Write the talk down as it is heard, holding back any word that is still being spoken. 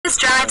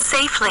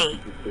safely.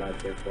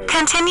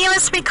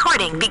 Continuous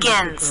recording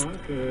begins.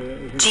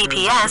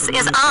 GPS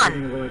is on.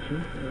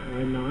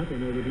 I'm not,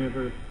 and I would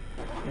never,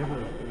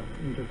 ever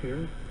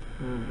interfere.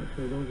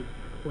 So those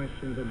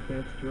questions are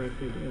best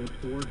directed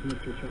towards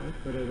Mr. Chalk,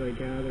 but as I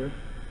gather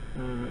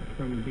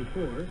from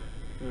before,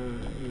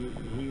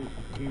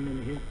 him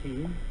and his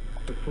team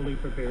are fully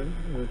prepared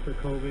for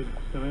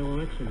COVID-style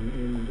election,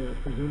 and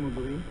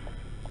presumably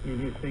in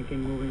his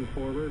thinking moving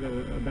forward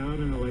about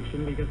an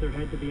election, because there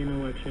had to be an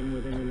election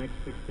within the next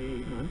 6 to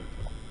 8 months.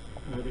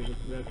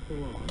 That's the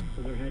law,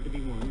 so there had to be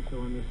one. So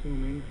I'm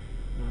assuming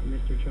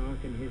Mr.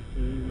 Chalk and his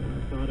team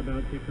thought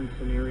about different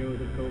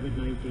scenarios of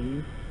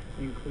COVID-19,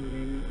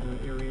 including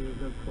areas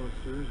of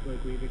clusters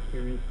like we've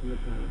experienced in the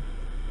past.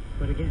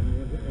 But again,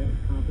 I have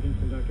confidence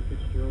in Dr.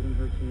 Fitzgerald and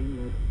her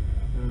team that,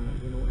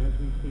 as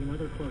we've seen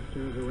other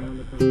clusters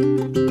around the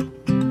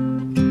country.